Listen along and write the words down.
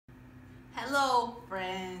Hello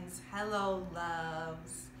friends, hello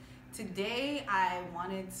loves. Today I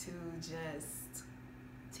wanted to just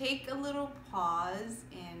take a little pause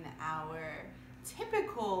in our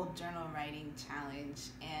typical journal writing challenge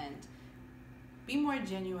and be more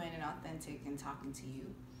genuine and authentic in talking to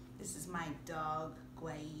you. This is my dog,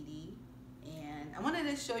 Guaidi, and I wanted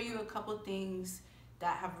to show you a couple things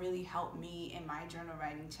that have really helped me in my journal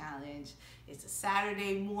writing challenge. It's a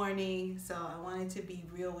Saturday morning, so I wanted to be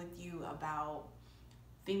real with you about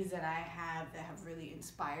things that I have that have really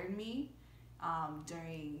inspired me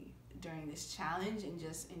during this challenge and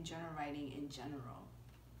just in journal writing in general.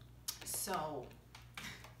 So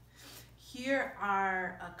here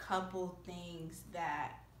are a couple things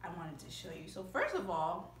that I wanted to show you. So first of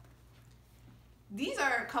all, these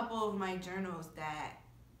are a couple of my journals that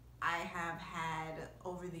I have had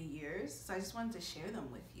over the years, so I just wanted to share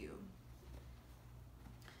them with you.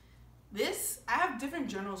 I have different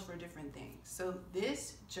journals for different things. So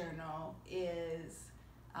this journal is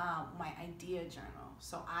my idea journal.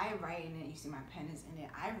 So I write in it, you see my pen is in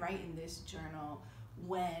it. I write in this journal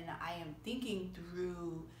when I am thinking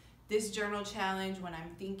through this journal challenge, when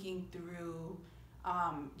I'm thinking through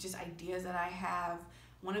just ideas that I have.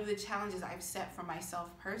 One of the challenges I've set for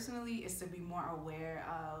myself personally is to be more aware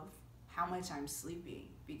of how much I'm sleeping,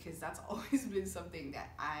 because that's always been something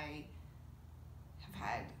that I have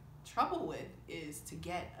had trouble with, is to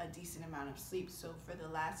get a decent amount of sleep. So for the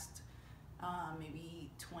last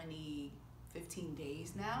maybe 15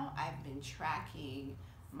 days now, I've been tracking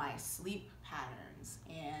my sleep patterns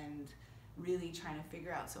and really trying to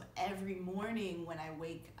figure out. So every morning when I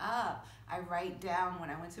wake up, I write down when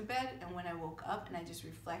I went to bed and when I woke up, and I just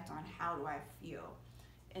reflect on how do I feel.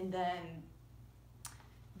 And then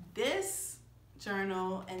this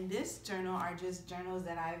journal and this journal are just journals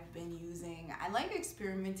that I've been using. I like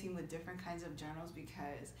experimenting with different kinds of journals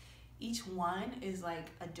because each one is like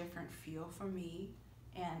a different feel for me,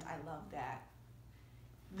 and I love that.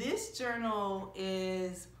 This journal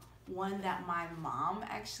is one that my mom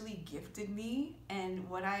actually gifted me, and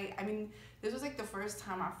this was like the first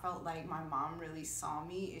time I felt like my mom really saw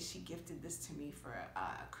me, is she gifted this to me for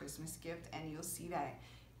a Christmas gift. And you'll see that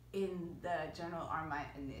in the journal are my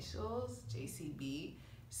initials, JCB.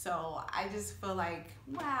 So I just feel like,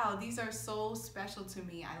 wow, these are so special to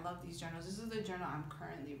me. I love these journals. This is the journal I'm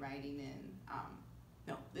currently writing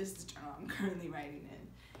in. This is the journal I'm currently writing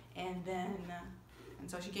in. And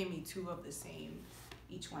so she gave me two of the same.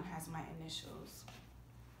 Each one has my initials.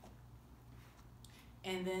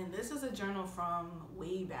 And then this is a journal from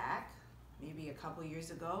way back, maybe a couple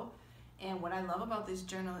years ago. And what I love about this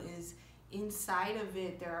journal is inside of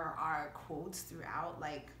it, there are quotes throughout.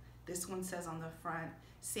 Like this one says on the front,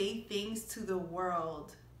 "Say things to the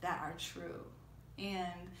world that are true."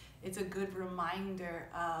 And it's a good reminder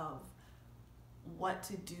of what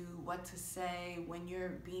to do, what to say when you're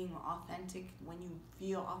being authentic. When you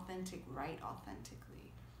feel authentic, write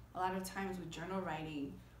authentically. A lot of times with journal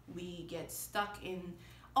writing, we get stuck in,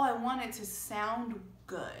 oh, I want it to sound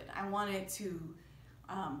good. I want it to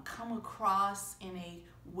come across in a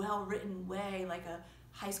well-written way, like a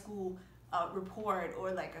high school report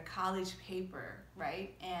or like a college paper,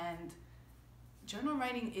 right? And journal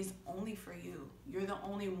writing is only for you. You're the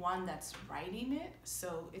only one that's writing it.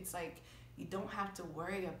 So it's like you don't have to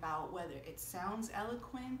worry about whether it sounds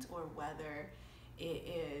eloquent or whether it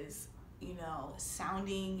is,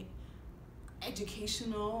 sounding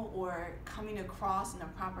educational or coming across in a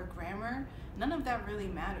proper grammar. None of that really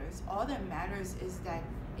matters. All that matters is that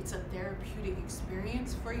it's a therapeutic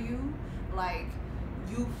experience for you. Like,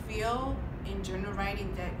 you feel in journal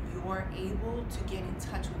writing that you're able to get in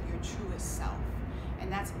touch with your truest self.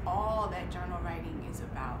 And that's all that journal writing is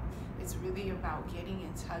about. It's really about getting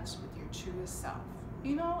in touch with your truest self.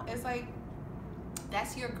 It's like,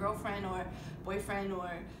 that's your girlfriend or boyfriend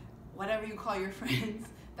or whatever you call your friends.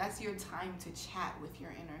 That's your time to chat with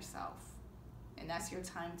your inner self. And that's your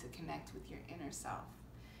time to connect with your inner self.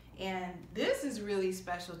 And this is really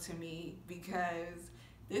special to me because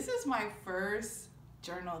this is my first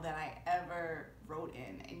journal that I ever wrote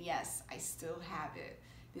in. And yes, I still have it.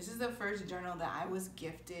 This is the first journal that I was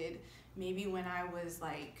gifted maybe when I was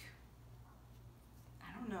like,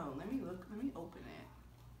 I don't know, let me open it.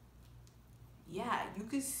 Yeah, you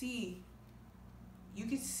could see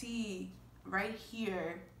right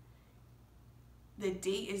here, the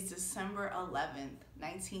date is December 11th,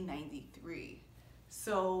 1993.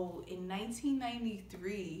 So in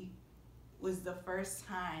 1993 was the first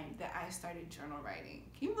time that I started journal writing.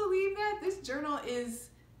 Can you believe that? This journal is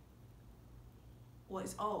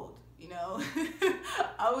old. you know.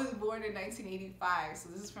 I was born in 1985, so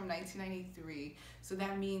this is from 1993. So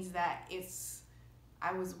that means that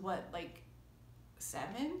I was what, like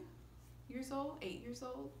 7 years old, 8 years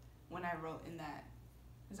old when I wrote in that.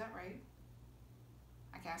 Is that right?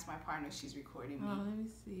 I can ask my partner, she's recording me. Oh, let me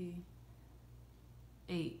see.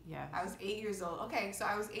 8, yeah. I was 8 years old. Okay, so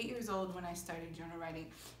I was 8 years old when I started journal writing.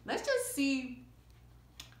 Let's just see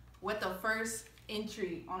what the first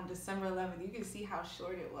entry on December 11th, you can see how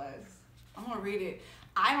short it was. I'm gonna read it.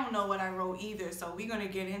 I don't know what I wrote either, so we're gonna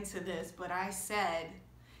get into this, but I said,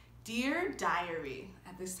 "Dear Diary,"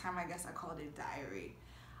 at this time I guess I called it diary.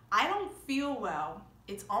 "I don't feel well.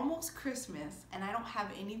 It's almost Christmas and I don't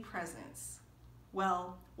have any presents.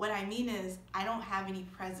 Well, what I mean is I don't have any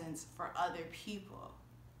presents for other people.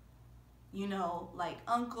 You know, like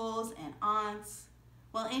uncles and aunts.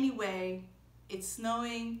 Well, anyway, it's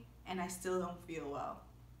snowing and I still don't feel well."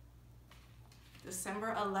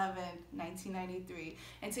 December 11th, 1993.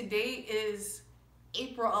 And today is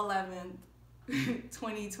April 11th,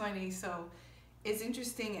 2020. So it's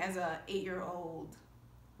interesting as a 8-year-old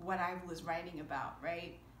what I was writing about,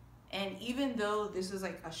 right? And even though this was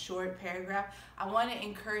like a short paragraph, I want to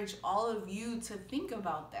encourage all of you to think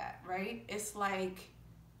about that, right? It's like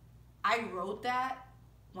I wrote that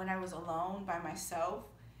when I was alone by myself,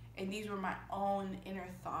 and these were my own inner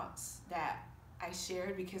thoughts that I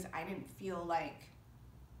shared because I didn't feel like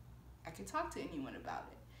I could talk to anyone about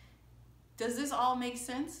it. Does this all make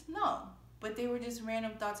sense? No, but they were just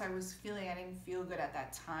random thoughts I was feeling. I didn't feel good at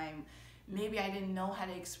that time. Maybe I didn't know how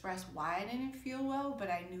to express why I didn't feel well, but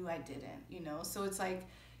I knew I didn't, you know? So it's like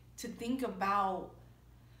to think about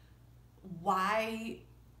why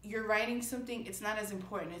you're writing something, it's not as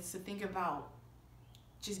important. It's to think about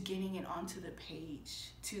just getting it onto the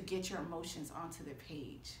page, to get your emotions onto the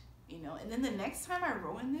page, you know? And then the next time I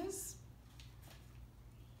wrote in this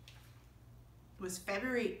was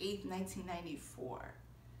February 8th, 1994.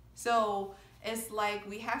 So it's like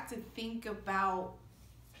we have to think about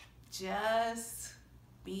just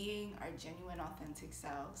being our genuine, authentic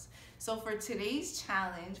selves. So for today's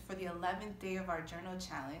challenge, for the 11th day of our journal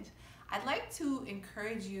challenge, I'd like to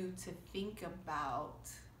encourage you to think about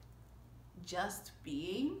just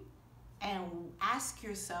being and ask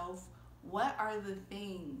yourself, what are the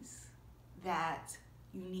things that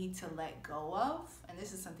you need to let go of? And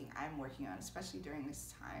this is something I'm working on, especially during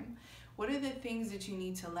this time. What are the things that you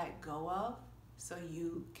need to let go of so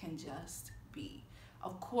you can just be?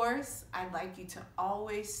 Of course, I'd like you to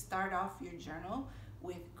always start off your journal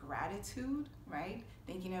with gratitude, right?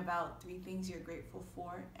 Thinking about 3 things you're grateful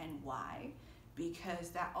for and why, because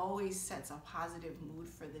that always sets a positive mood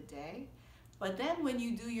for the day. But then when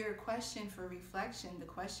you do your question for reflection, the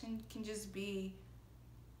question can just be,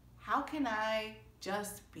 how can I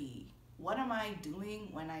just be? What am I doing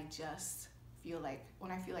when I feel like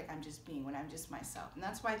I'm just being, when I'm just myself? And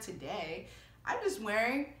that's why today I'm just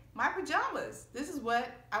wearing my pajamas. This is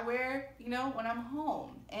what I wear, you know, when I'm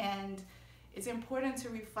home. And it's important to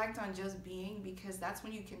reflect on just being, because that's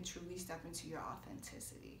when you can truly step into your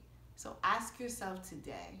authenticity. So ask yourself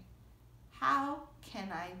today, how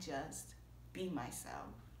can I just be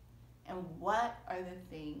myself? And what are the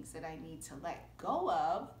things that I need to let go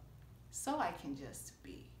of so I can just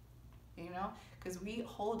be? You know, because we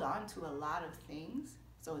hold on to a lot of things.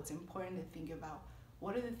 So it's important to think about,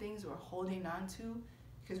 what are the things we're holding on to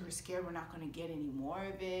because we're scared we're not going to get any more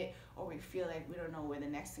of it, or we feel like we don't know where the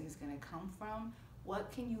next thing is going to come from.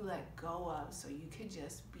 What can you let go of so you could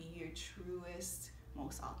just be your truest,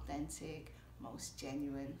 most authentic, most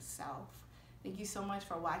genuine self? Thank you so much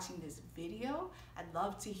for watching this video. I'd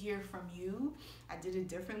love to hear from you. I did it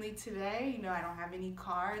differently today. You know, I don't have any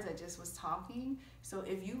cards. I just was talking. So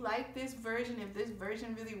if you like this version, if this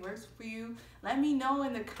version really works for you, let me know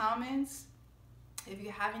in the comments. If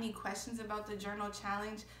you have any questions about the journal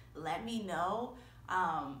challenge, let me know.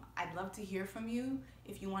 I'd love to hear from you.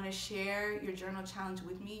 If you want to share your journal challenge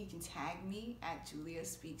with me, you can tag me at Julia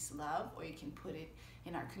Speaks Love, or you can put it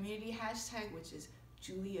in our community hashtag, which is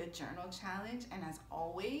Julia Journal Challenge. And as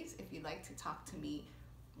always, if you'd like to talk to me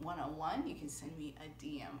one-on-one, you can send me a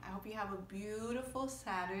DM. I hope you have a beautiful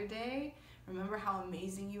Saturday. Remember how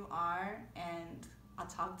amazing you are, and I'll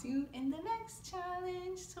talk to you in the next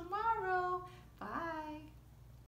challenge tomorrow. Bye.